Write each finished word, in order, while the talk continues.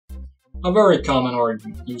A very common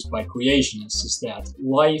argument used by creationists is that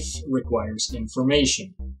life requires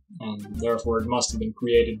information, and therefore it must have been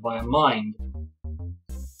created by a mind.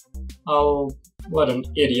 I'll let an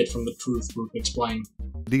idiot from the Truth Group explain.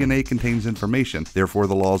 DNA contains information, therefore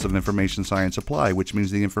the laws of information science apply, which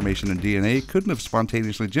means the information in DNA couldn't have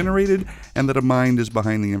spontaneously generated, and that a mind is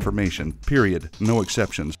behind the information. Period. No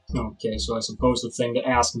exceptions. Okay, so I suppose the thing to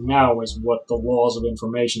ask now is what the laws of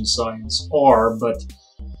information science are, but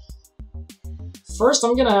first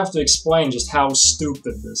I'm gonna have to explain just how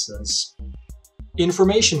stupid this is.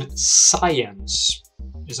 Information science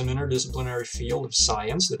is an interdisciplinary field of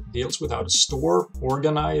science that deals with how to store,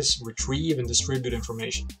 organize, retrieve, and distribute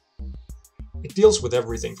information. It deals with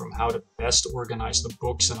everything from how to best organize the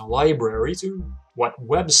books in a library to what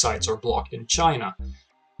websites are blocked in China.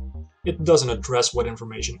 It doesn't address what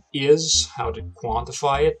information is, how to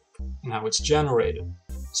quantify it, and how it's generated.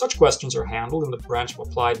 Such questions are handled in the branch of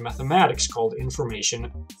applied mathematics called information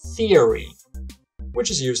theory, which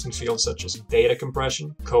is used in fields such as data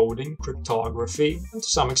compression, coding, cryptography, and to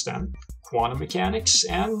some extent, quantum mechanics,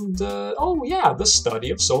 and, the study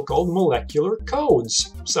of so-called molecular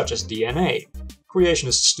codes, such as DNA.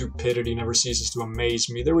 Creationist stupidity never ceases to amaze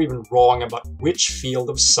me. They're even wrong about which field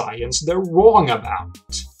of science they're wrong about.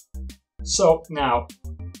 So, now,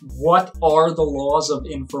 what are the laws of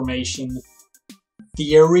information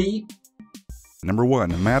theory? Number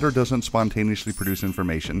 1, matter doesn't spontaneously produce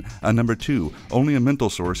information. Number 2, only a mental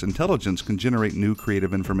source, intelligence, can generate new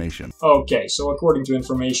creative information. Okay, so according to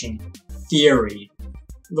information theory,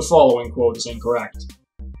 the following quote is incorrect.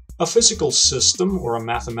 A physical system, or a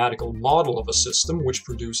mathematical model of a system which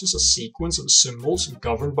produces a sequence of symbols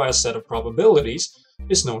governed by a set of probabilities,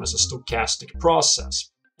 is known as a stochastic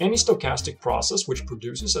process. Any stochastic process which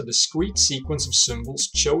produces a discrete sequence of symbols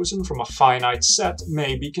chosen from a finite set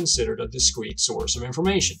may be considered a discrete source of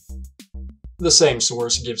information. The same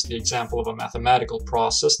source gives the example of a mathematical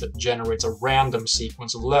process that generates a random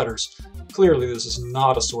sequence of letters. Clearly, this is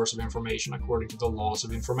not a source of information according to the laws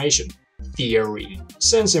of information theory,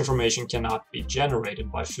 since information cannot be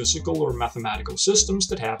generated by physical or mathematical systems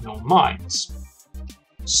that have no minds.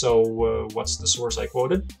 So, what's the source I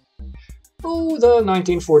quoted? Oh, the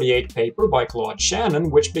 1948 paper by Claude Shannon,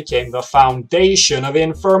 which became the foundation of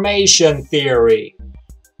information theory.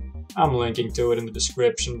 I'm linking to it in the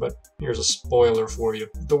description, but here's a spoiler for you.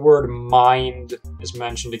 The word mind is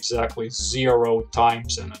mentioned exactly 0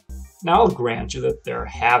 times in it. Now, I'll grant you that there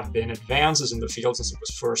have been advances in the field since it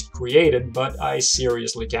was first created, but I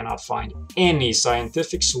seriously cannot find any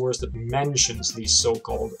scientific source that mentions these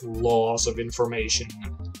so-called laws of information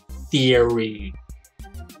theory.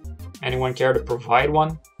 Anyone care to provide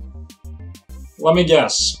one? Let me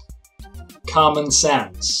guess. Common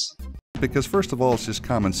sense. Because first of all, it's just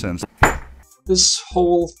common sense. This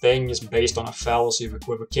whole thing is based on a fallacy of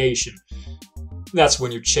equivocation. That's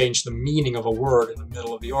when you change the meaning of a word in the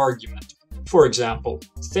middle of the argument. For example,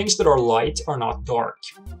 things that are light are not dark.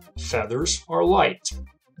 Feathers are light.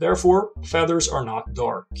 Therefore, feathers are not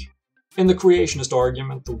dark. In the creationist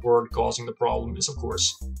argument, the word causing the problem is, of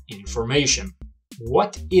course, information.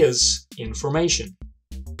 What is information?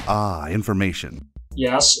 Information.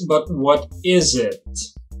 Yes, but what is it?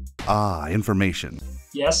 Information.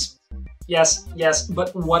 Yes,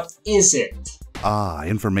 but what is it?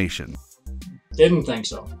 Information. Didn't think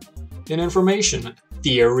so. In information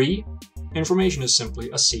theory, information is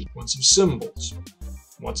simply a sequence of symbols.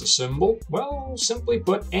 What's a symbol? Well, simply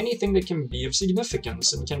put, anything that can be of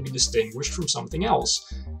significance and can be distinguished from something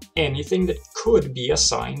else. Anything that could be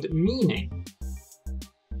assigned meaning.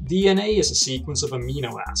 DNA is a sequence of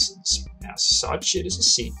amino acids. As such, it is a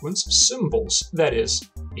sequence of symbols, that is,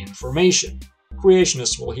 information.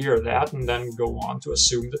 Creationists will hear that and then go on to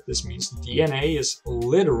assume that this means DNA is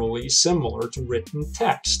literally similar to written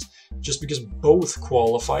text, just because both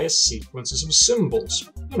qualify as sequences of symbols.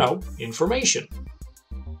 You know, information.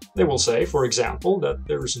 They will say, for example, that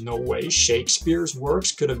there's no way Shakespeare's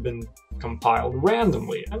works could have been compiled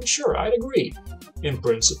randomly, and sure, I'd agree. In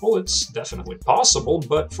principle, it's definitely possible,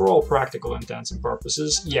 but for all practical intents and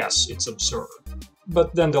purposes, yes, it's absurd.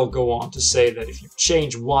 But then they'll go on to say that if you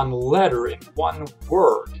change one letter in one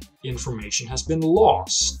word, information has been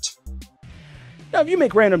lost. Now, if you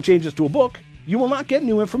make random changes to a book, you will not get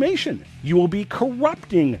new information. You will be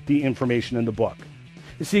corrupting the information in the book.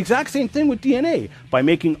 It's the exact same thing with DNA. By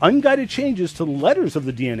making unguided changes to the letters of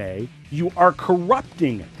the DNA, you are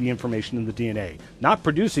corrupting the information in the DNA, not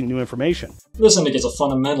producing new information. This indicates a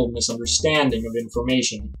fundamental misunderstanding of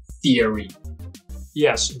information theory.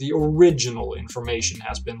 Yes, the original information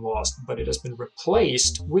has been lost, but it has been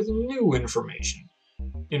replaced with new information.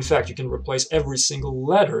 In fact, you can replace every single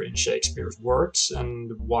letter in Shakespeare's works,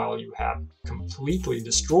 and while you have completely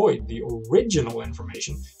destroyed the original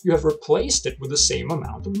information, you have replaced it with the same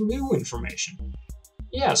amount of new information.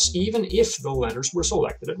 Yes, even if the letters were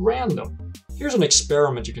selected at random. Here's an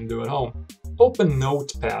experiment you can do at home. Open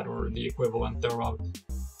Notepad, or the equivalent thereof.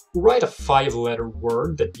 Write a 5-letter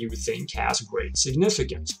word that you think has great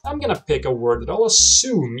significance. I'm gonna pick a word that I'll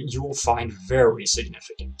assume you will find very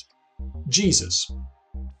significant. Jesus.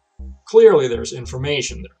 Clearly there's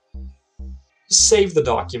information there. Save the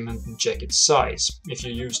document and check its size. If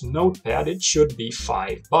you use Notepad, it should be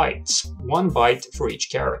 5 bytes, 1 byte for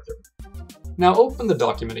each character. Now open the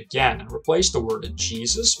document again and replace the word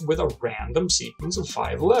Jesus with a random sequence of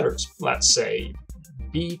 5 letters. Let's say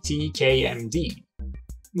BTKMD.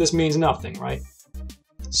 This means nothing, right?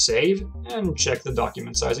 Save and check the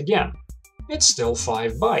document size again. It's still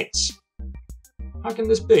 5 bytes. How can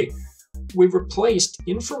this be? We've replaced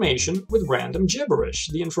information with random gibberish.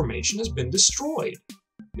 The information has been destroyed.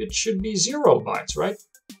 It should be 0 bytes, right?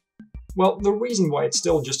 Well, the reason why it's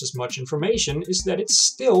still just as much information is that it's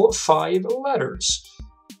still 5 letters.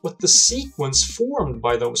 What the sequence formed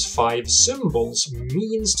by those 5 symbols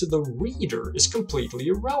means to the reader is completely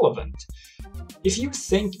irrelevant. If you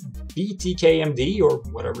think BTKMD, or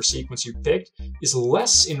whatever sequence you picked, is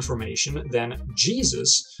less information than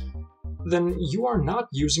Jesus, then you are not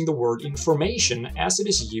using the word information as it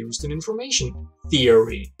is used in information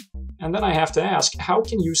theory. And then I have to ask, how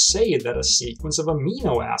can you say that a sequence of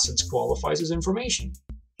amino acids qualifies as information?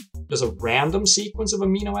 Does a random sequence of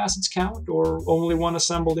amino acids count, or only one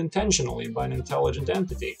assembled intentionally by an intelligent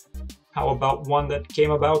entity? How about one that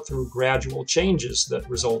came about through gradual changes that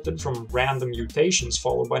resulted from random mutations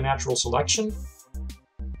followed by natural selection?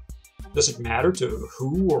 Does it matter to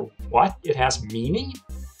who or what it has meaning?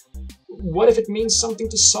 What if it means something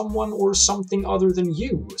to someone or something other than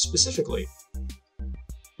you, specifically?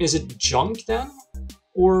 Is it junk then?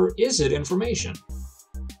 Or is it information?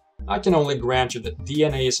 I can only grant you that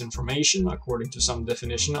DNA is information, according to some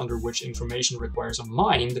definition under which information requires a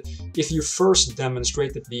mind, if you first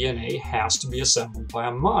demonstrate that DNA has to be assembled by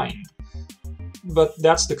a mind. But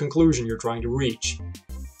that's the conclusion you're trying to reach.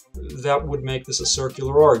 That would make this a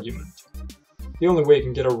circular argument. The only way you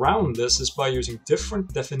can get around this is by using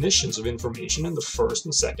different definitions of information in the first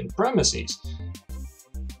and second premises.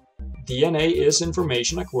 DNA is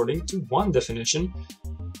information according to one definition,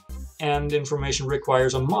 and information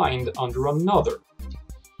requires a mind under another.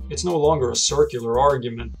 It's no longer a circular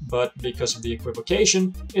argument, but because of the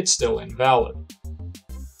equivocation, it's still invalid.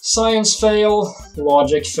 Science fail,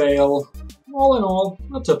 logic fail, all in all,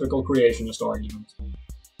 a typical creationist argument.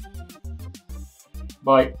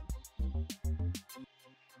 Bye.